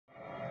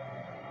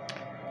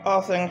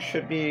all things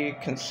should be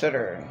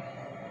considered.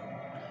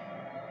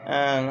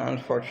 And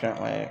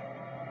unfortunately,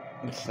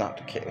 it's not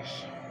the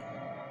case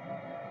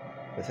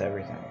with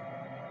everything.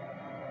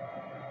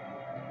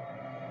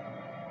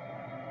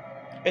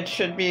 It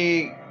should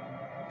be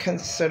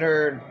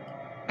considered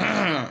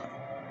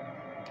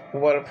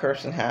what a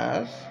person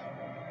has,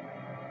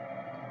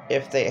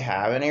 if they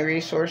have any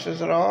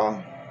resources at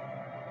all.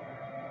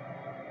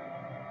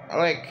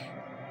 Like,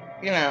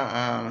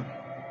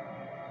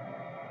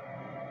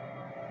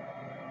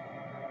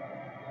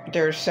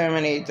 there's so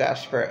many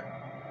desperate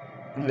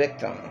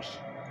victims.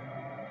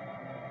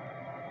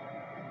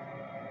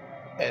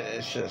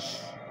 It's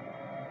just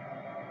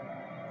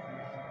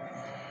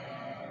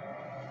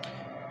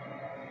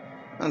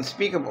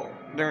unspeakable.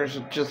 There's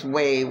just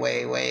way too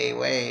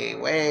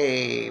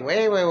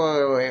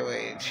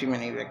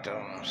many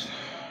victims.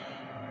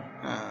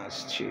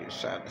 It's too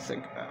sad to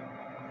think about.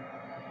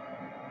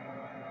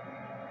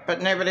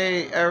 But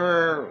nobody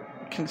ever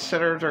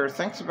considers or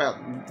thinks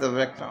about the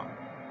victim.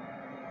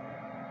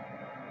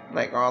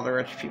 Like, all the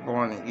rich people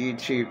on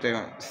YouTube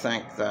don't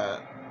think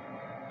that,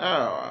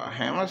 oh, a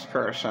homeless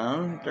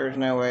person, there's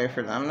no way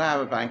for them to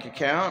have a bank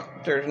account.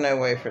 There's no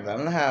way for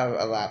them to have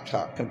a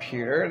laptop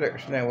computer.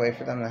 There's no way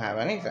for them to have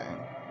anything.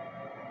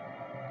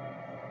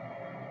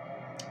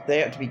 They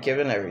have to be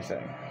given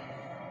everything.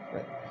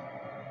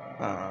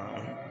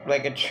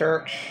 Like a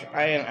church,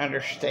 I didn't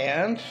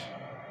understand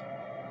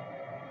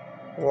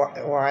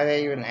why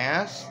they even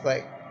asked.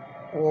 Like,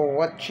 well,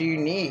 what do you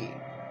need?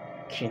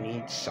 Do you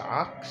need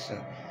socks? And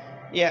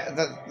yeah,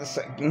 that's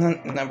like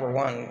number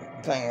one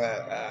thing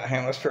that a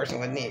homeless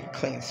person would need: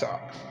 clean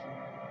socks,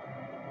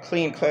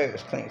 clean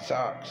clothes, clean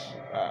socks.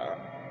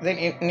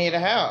 They need a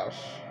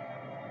house.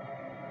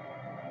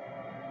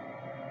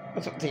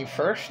 That's what they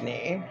first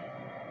need.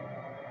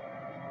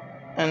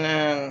 And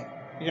then,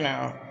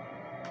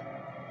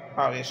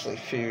 obviously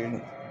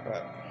food,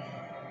 but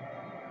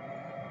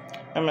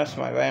I miss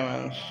my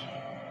vitamins.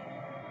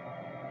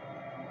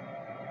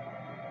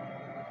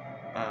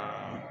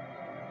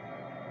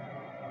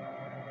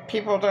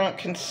 People don't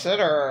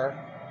consider,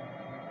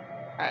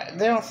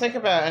 they don't think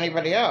about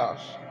anybody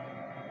else.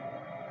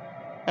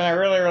 And I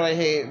really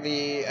hate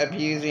the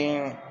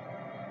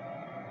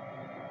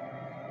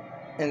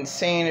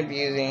insane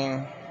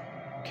abusing,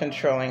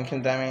 controlling,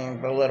 condemning,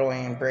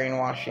 belittling,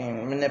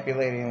 brainwashing,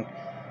 manipulating,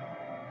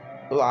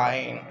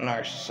 lying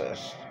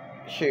narcissists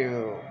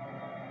who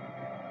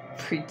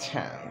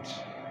pretend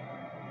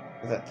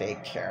that they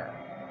care.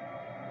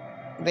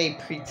 They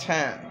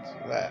pretend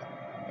that,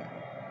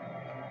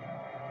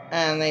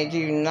 and they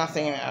do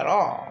nothing at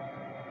all.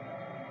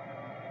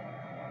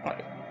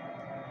 Like,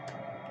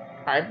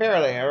 I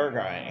barely ever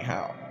got any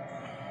help.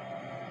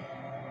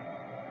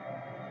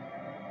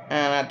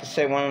 And I have to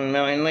say, one of the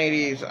Million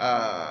Ladies,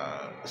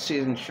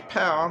 Susan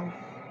Chappelle,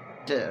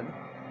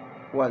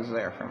 was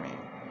there for me.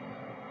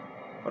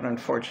 But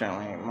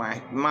unfortunately,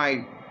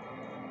 my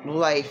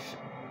life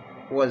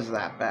was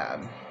that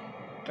bad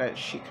that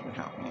she couldn't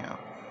help me out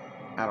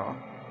at all.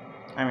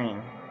 I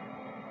mean,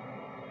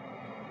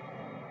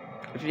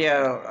 if you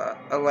had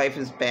a life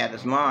as bad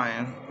as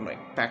mine,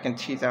 like back in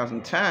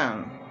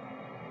 2010,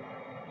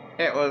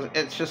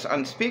 it's just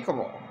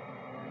unspeakable.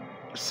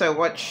 So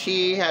what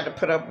she had to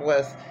put up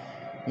with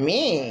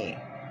me,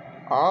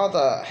 all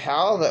the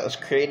hell that was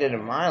created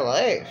in my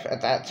life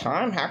at that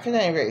time, how can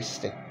anybody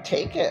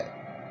take it?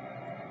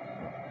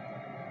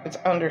 It's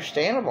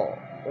understandable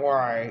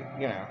why,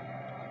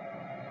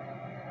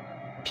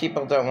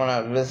 people don't want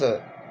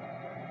to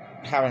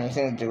have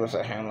anything to do with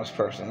a homeless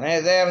person.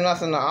 They have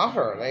nothing to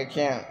offer. They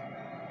can't,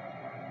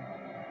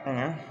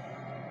 there's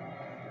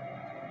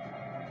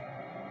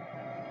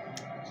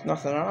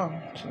nothing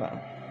wrong to them.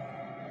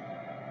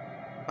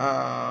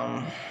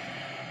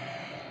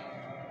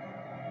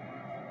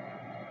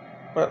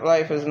 But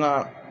life is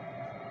not,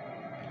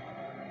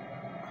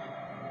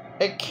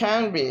 it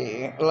can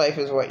be, life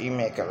is what you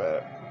make of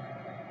it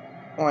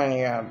when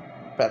you have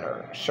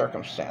better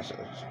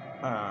circumstances.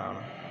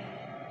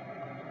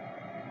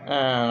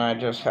 And I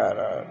just had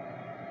a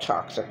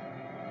toxic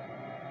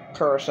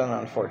person,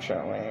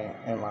 unfortunately,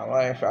 in my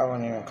life. I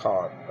wouldn't even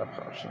call it a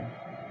person,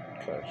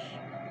 because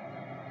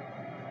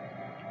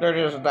they're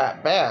just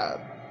that bad.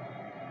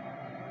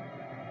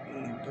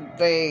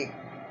 They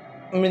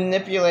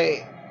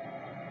manipulate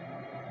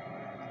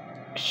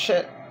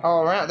shit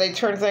all around. They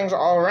turn things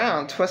all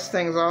around, twist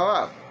things all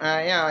up.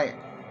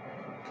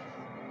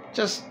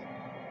 Just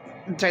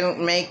don't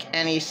make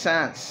any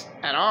sense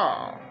at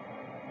all.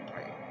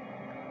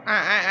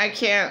 I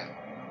can't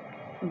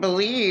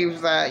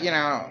believe that,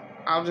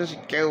 I'll just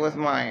go with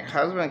my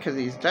husband because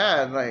he's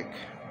dead. Like,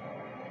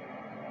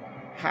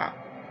 how?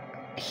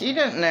 He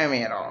didn't know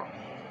me at all.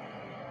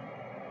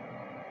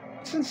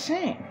 It's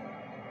insane.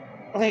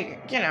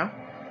 Like,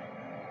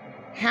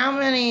 how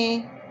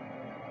many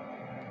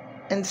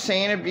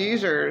insane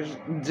abusers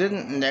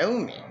didn't know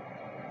me?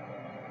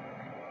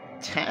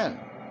 10.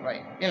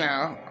 Like,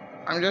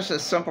 I'm just a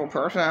simple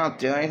person. I don't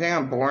do anything.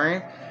 I'm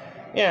boring.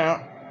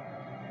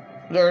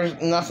 There's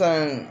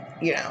nothing,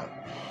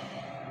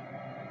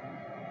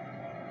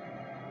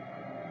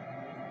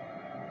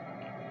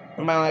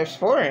 my life's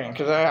boring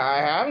because I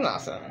have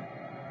nothing.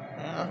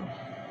 You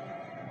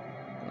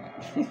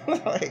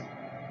know? Like,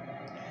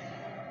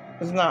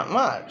 it's not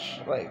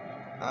much. Like,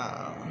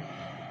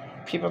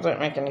 people don't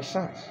make any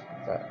sense.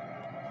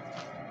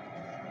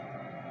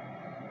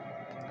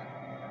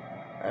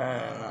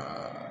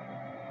 And,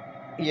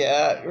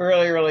 yeah, it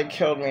really, really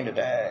killed me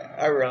today.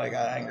 I really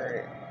got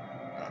angry.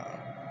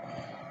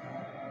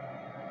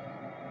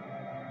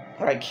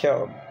 I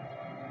killed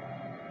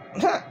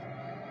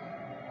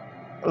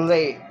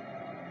late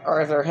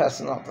Arthur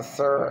Hessenhoff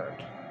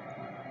III,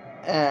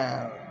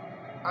 and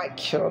I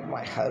killed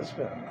my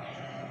husband.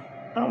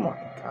 Oh my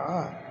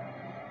God.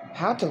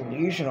 How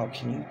delusional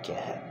can you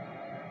get?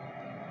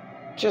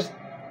 Just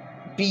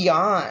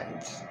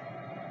beyond.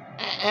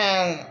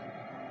 And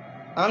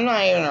I'm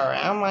not even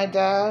around my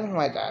dad.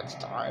 My dad's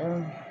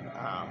dying.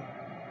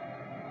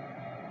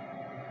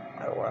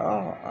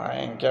 Well,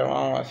 I didn't get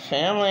along with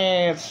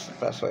family. It's the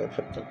best way to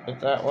put it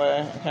that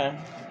way. Okay.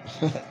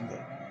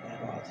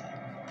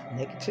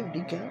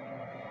 Negativity go.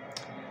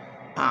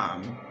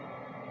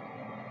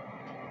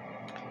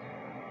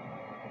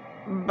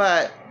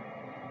 But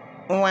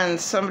when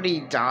somebody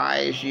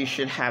dies, you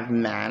should have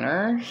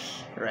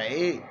manners,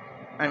 right?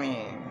 I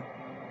mean,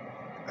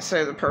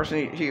 so the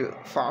person who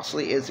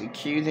falsely is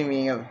accusing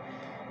me of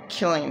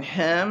killing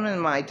him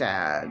and my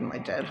dead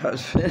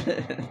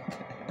husband,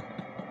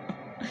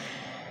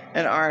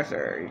 and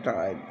Arthur, he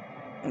died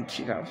in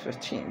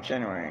 2015,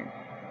 January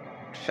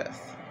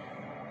 5th.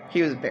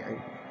 He was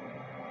buried.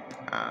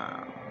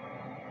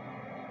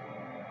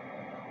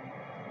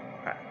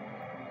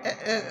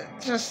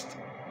 Just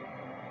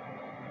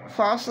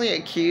falsely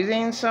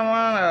accusing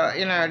someone,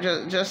 you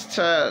know, just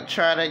to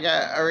try to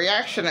get a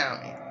reaction out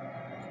of me.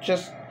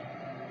 Just,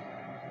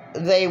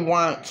 they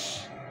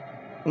want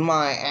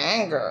my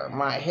anger,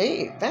 my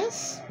hate.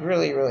 That's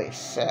really, really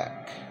sick.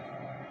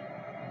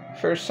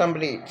 For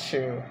somebody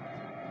to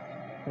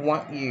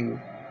want you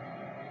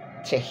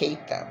to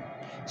hate them.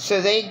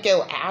 So they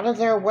go out of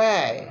their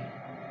way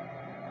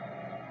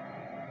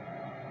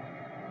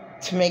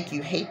to make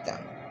you hate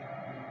them.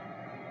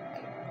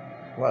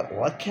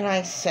 What can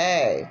I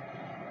say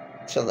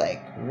to,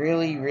 like,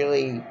 really,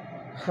 really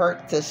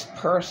hurt this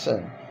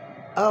person?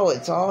 Oh,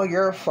 it's all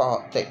your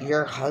fault that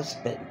your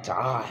husband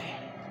died.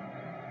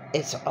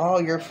 It's all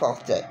your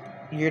fault that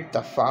you're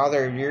the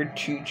father of your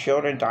 2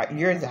 children died.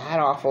 You're that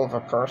awful of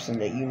a person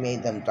that you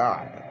made them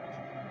die.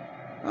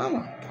 Oh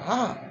my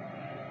God.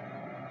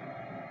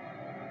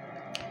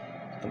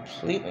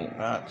 Completely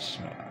nuts,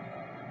 man.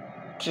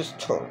 Just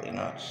totally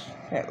nuts.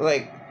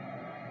 Like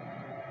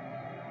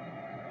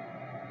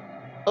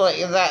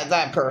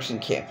that person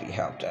can't be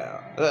helped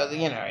out.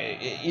 You know,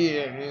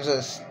 you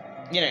just,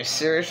 you know,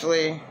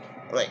 seriously,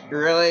 like,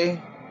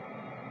 really?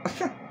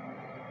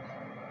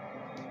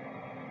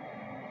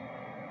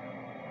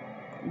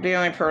 The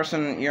only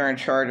person you're in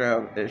charge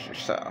of is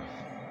yourself.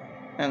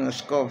 And the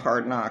School of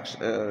Hard Knocks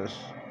is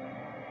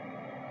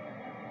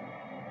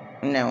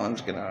no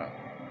one's gonna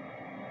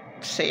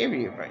save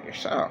you but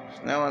yourself.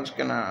 No one's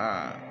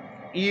gonna,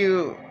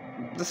 the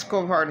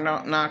School of Hard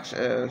Knocks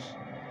is,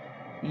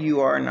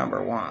 you are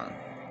number one.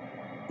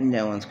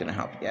 No one's gonna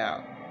help you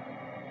out.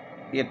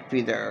 You have to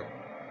be there.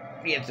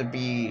 You have to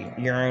be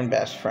your own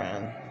best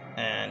friend,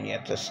 and you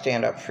have to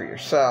stand up for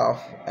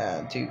yourself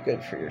and do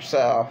good for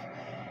yourself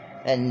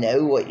and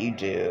know what you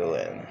do.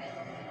 And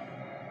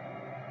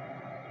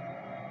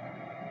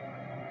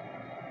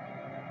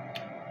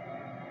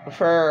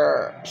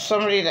for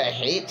somebody to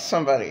hate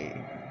somebody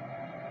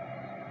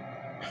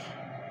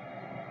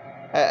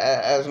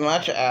as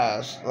much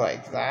as,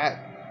 like, that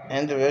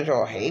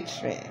individual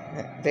hates me,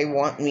 they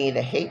want me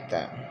to hate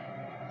them,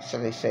 so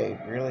they say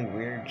really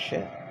weird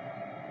shit.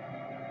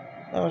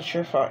 Oh, it's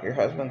your fault your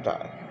husband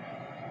died.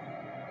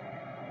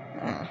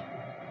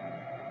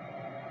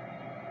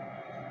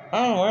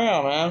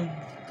 Unreal, man.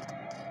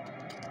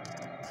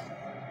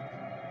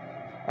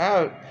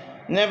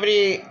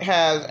 Nobody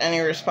has any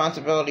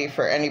responsibility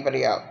for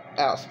anybody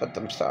else but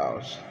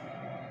themselves.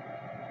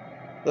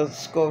 The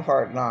School of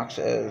Hard Knocks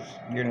is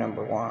you're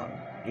number one.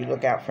 You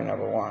look out for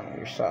number one,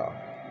 yourself.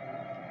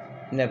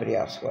 Nobody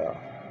else will.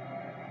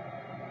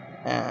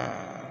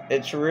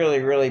 It's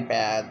really, really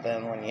bad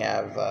then when you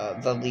have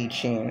the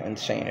leeching,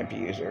 insane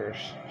abusers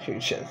who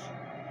just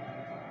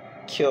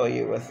kill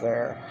you with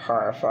their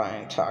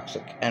horrifying,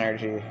 toxic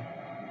energy.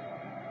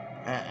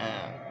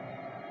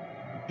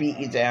 Beat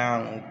you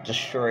down and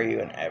destroy you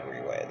in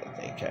every way that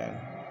they can.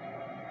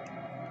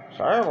 It's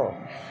horrible.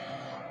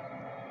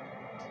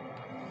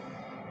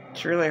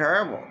 It's really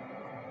horrible.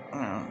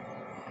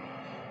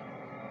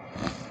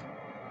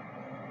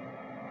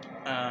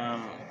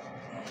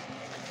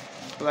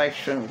 Life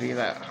shouldn't be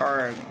that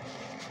hard.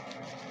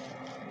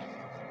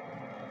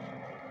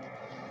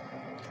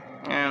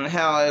 And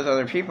hell is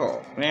other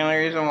people. The only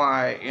reason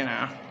why, you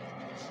know,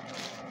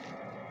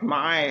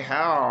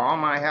 all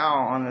my hell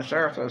on this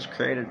earth was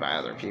created by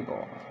other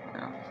people. You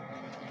know?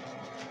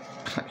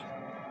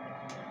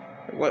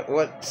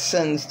 What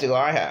sins do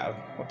I have?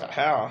 What the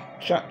hell?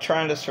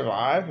 Trying to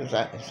survive? Is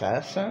that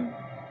a sin?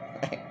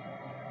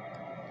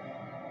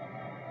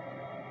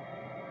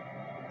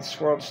 This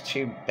world's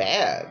too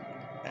bad.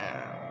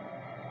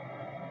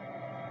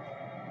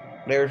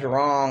 There's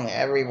wrong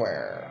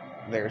everywhere.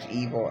 There's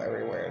evil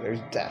everywhere. There's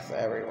death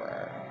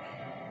everywhere.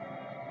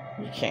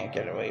 You can't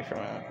get away from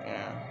it, you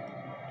know.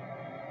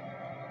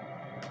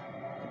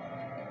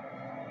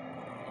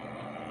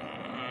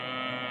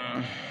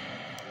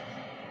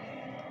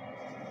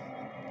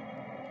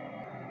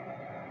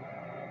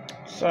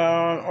 So,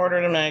 in order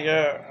to make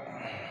it,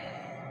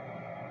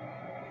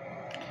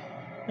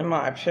 in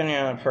my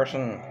opinion, a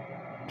person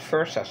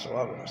first has to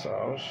love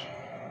themselves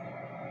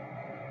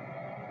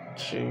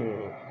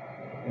to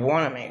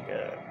want to make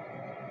it.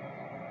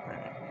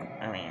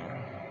 I mean,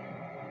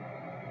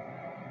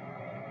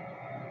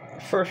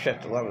 first you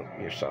have to love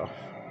yourself.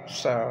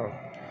 So,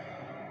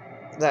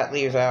 that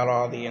leaves out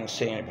all the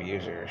insane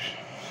abusers.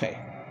 They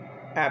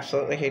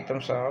absolutely hate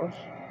themselves.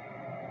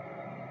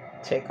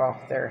 Take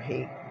off their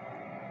hate.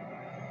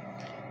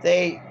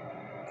 They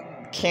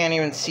can't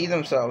even see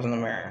themselves in the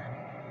mirror.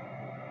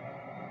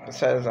 It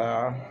says,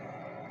 I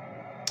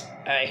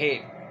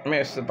hate,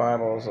 most of the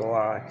Bible is a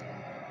lie.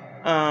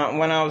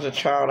 When I was a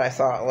child, I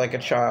thought like a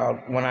child.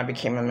 When I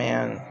became a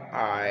man,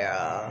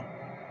 I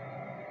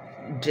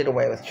did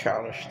away with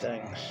childish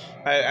things.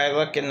 I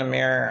look in the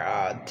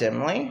mirror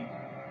dimly.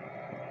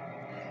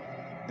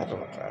 I have to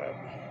look that up.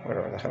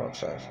 Whatever the hell it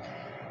says.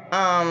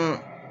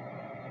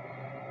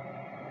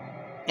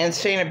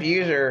 Insane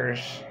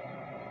abusers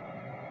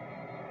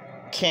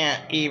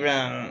can't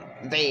even,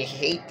 they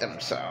hate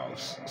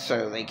themselves,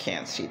 so they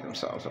can't see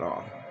themselves at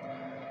all.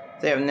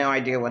 They have no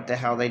idea what the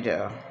hell they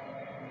do.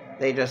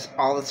 They just,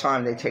 all the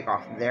time, they take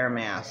off their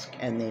mask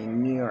and they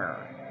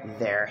mirror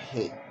their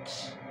hate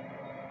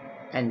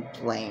and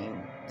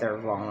blame their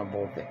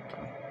vulnerable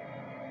victim.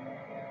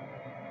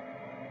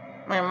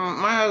 I mean,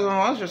 my husband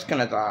was just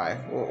gonna die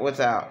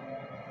without,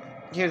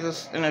 he was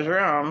just in his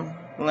room,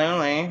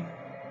 lonely,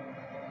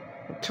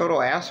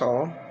 total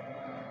asshole.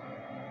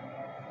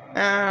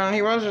 And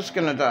he was just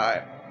gonna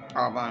die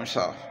all by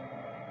himself.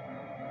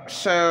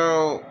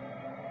 So,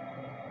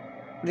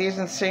 these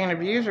insane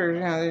abusers,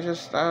 you know, they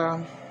just,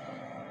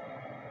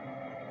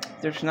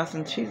 there's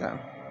nothing to them.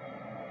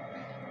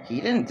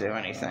 He didn't do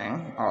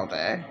anything all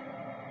day.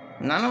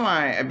 None of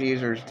my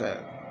abusers did.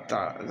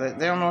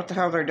 They don't know what the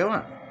hell they're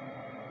doing.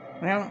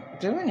 They don't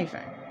do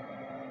anything.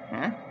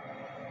 Yeah?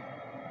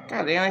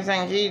 God, the only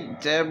thing he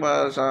did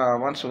was,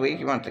 once a week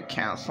he went to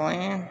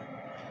counseling.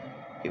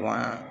 He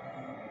went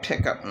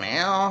pick up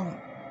mail.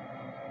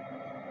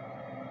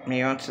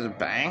 He went to the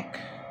bank,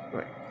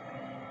 like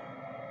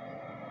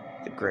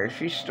the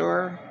grocery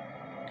store.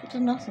 He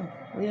did nothing.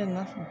 We did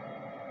nothing.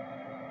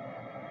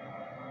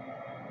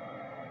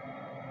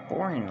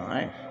 Boring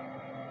life.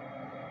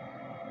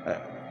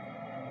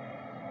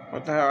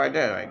 What the hell I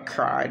did? I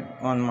cried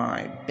on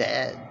my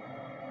bed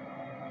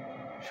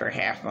for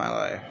half my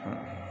life.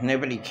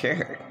 Nobody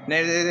cared.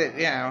 You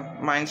know,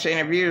 my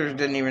insane abusers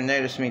didn't even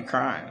notice me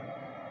crying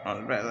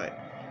on the bed. Like,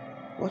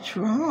 what's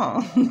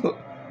wrong?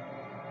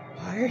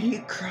 Why are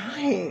you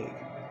crying?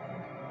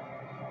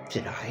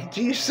 Did I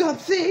do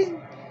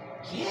something?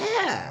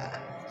 Yeah.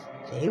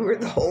 They were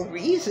the whole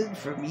reason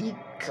for me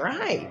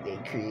crying. They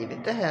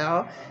created the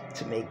hell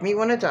to make me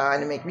want to die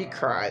and to make me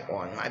cry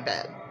on my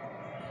bed.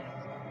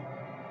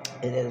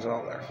 It is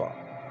all their fault.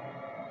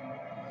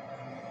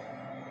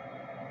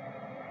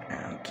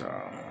 And,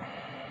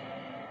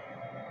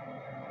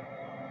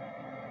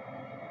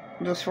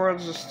 this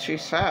world's just too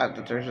sad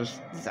that there's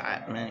just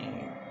that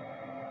many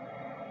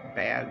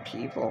bad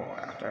people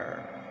out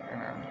there, you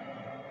know.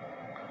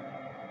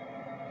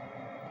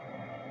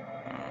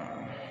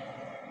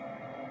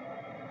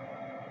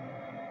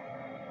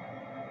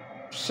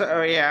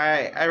 So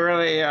yeah, I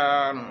really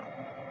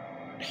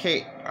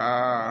hate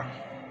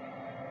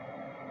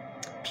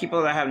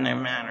people that have no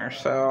manners.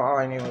 So all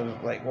I knew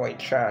was like white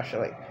trash.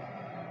 Like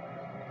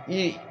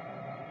you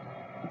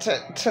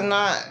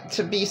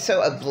to be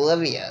so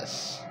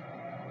oblivious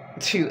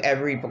to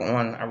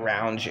everyone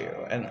around you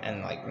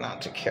and like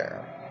not to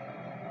care.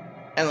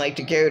 And like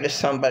to go to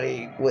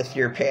somebody with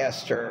your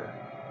pastor,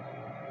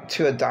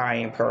 to a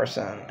dying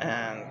person,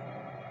 and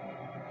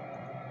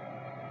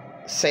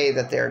say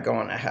that they're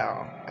going to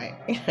hell.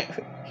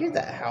 Who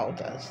the hell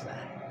does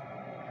that?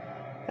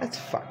 That's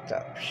fucked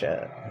up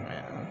shit,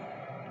 man.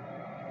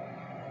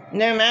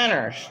 No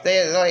manners.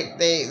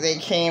 They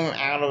came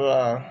out of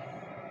a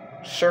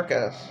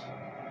circus.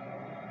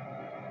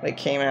 They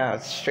came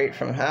out straight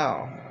from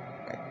hell.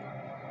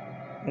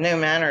 No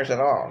manners at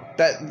all.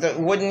 It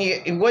wouldn't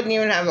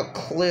even have a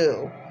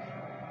clue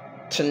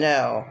to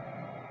know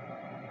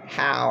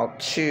how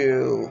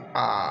to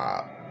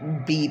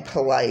be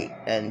polite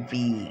and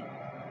be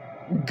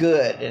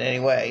good in any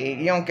way.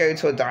 You don't go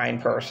to a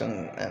dying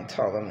person and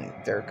tell them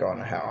they're going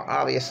to hell.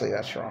 Obviously,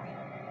 that's wrong.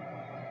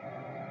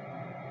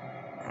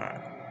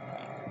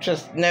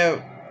 Just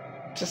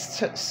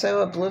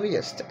so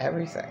oblivious to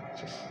everything.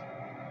 Just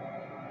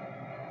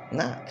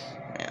nuts,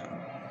 man.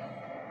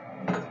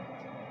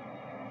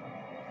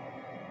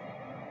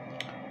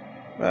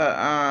 But,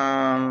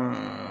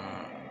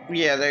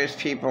 yeah, there's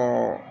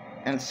people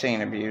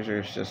insane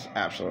abusers just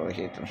absolutely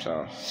hate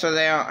themselves. So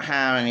they don't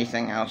have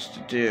anything else to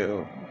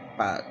do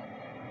but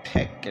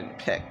pick and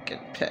pick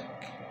and pick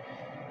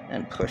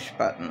and push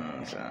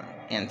buttons and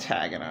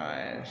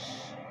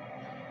antagonize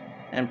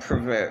and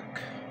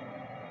provoke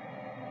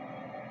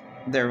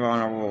their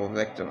vulnerable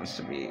victims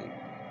to be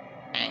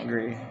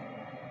angry.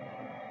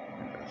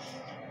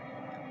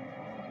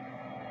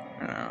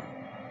 You know.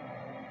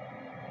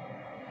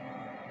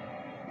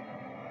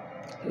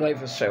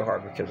 Life is so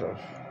hard because of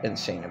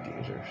insane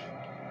abusers.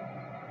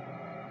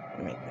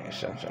 It makes no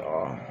sense at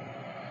all.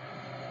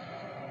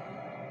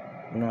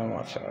 None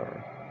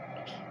whatsoever.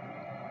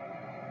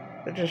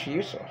 They're just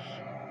useless.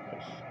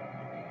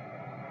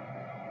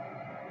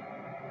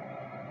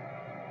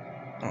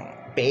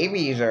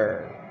 Babies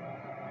are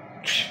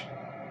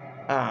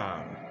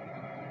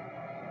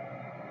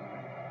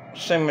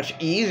so much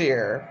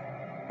easier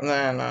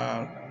than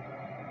an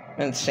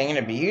insane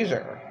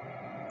abuser.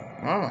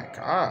 Oh my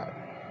god.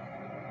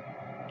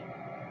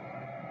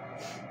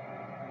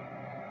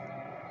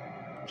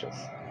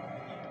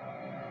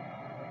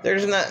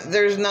 There's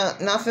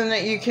nothing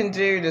that you can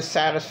do to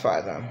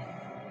satisfy them.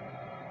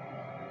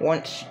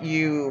 Once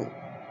you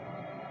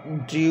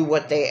do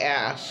what they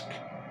ask,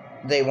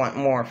 they want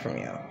more from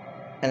you.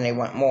 And they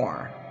want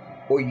more.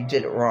 Or you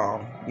did it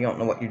wrong. You don't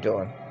know what you're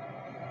doing.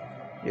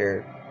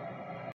 You're